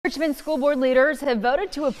Richmond School Board leaders have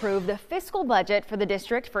voted to approve the fiscal budget for the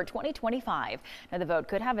district for 2025. Now, the vote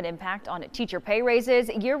could have an impact on teacher pay raises,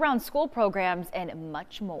 year-round school programs, and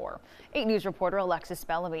much more. 8 News reporter Alexis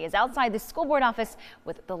Bellamy is outside the school board office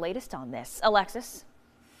with the latest on this. Alexis.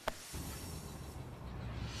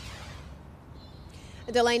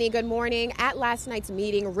 Delaney, good morning. At last night's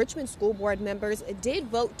meeting, Richmond School Board members did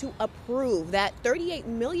vote to approve that $38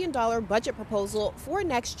 million budget proposal for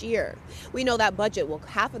next year. We know that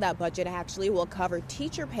half of that budget actually will cover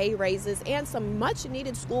teacher pay raises and some much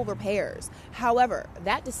needed school repairs. However,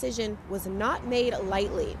 that decision was not made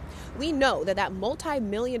lightly. We know that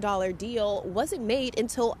multi-million-dollar deal wasn't made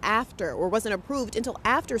until after, or wasn't approved until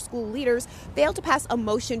after school leaders failed to pass a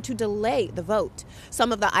motion to delay the vote.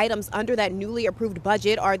 Some of the items under that newly approved budget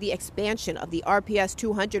are the expansion of the RPS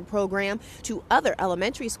 200 program to other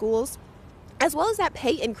elementary schools, as well as that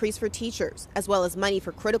pay increase for teachers, as well as money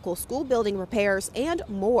for critical school building repairs and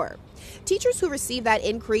more. Teachers who receive that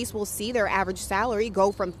increase will see their average salary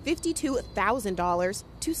go from $52,000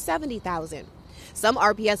 to $70,000. Some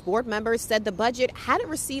RPS board members said the budget hadn't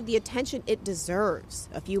received the attention it deserves.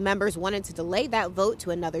 A few members wanted to delay that vote to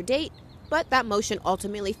another date, but that motion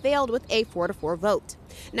ultimately failed with a 4-4 vote.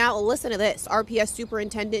 Now, listen to this. RPS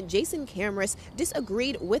Superintendent Jason Camrus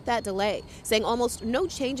disagreed with that delay, saying almost no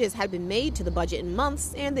changes had been made to the budget in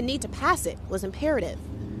months and the need to pass it was imperative.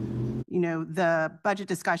 You know, the budget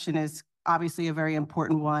discussion is obviously a very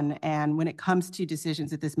important one, and when it comes to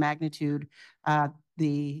decisions at this magnitude,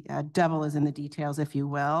 the devil is in the details, if you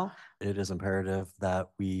will. It is imperative that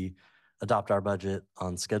we adopt our budget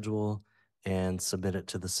on schedule and submit it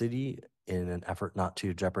to the city in an effort not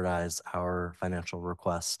to jeopardize our financial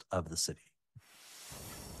request of the city.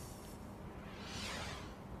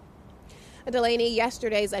 Delaney,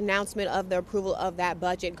 yesterday's announcement of the approval of that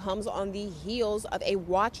budget comes on the heels of a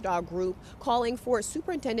watchdog group calling for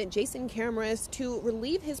Superintendent Jason Camrus to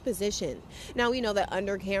relieve his position. Now, we know that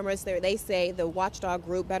under Camrus, they say the watchdog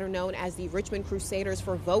group, better known as the Richmond Crusaders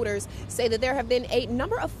for Voters, say that there have been a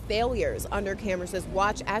number of failures under Camrus's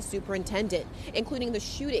watch as superintendent, including the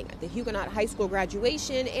shooting at the Huguenot High School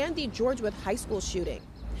graduation and the George Wythe High School shooting.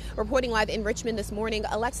 Reporting live in Richmond this morning,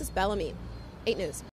 Alexis Bellamy, 8 News.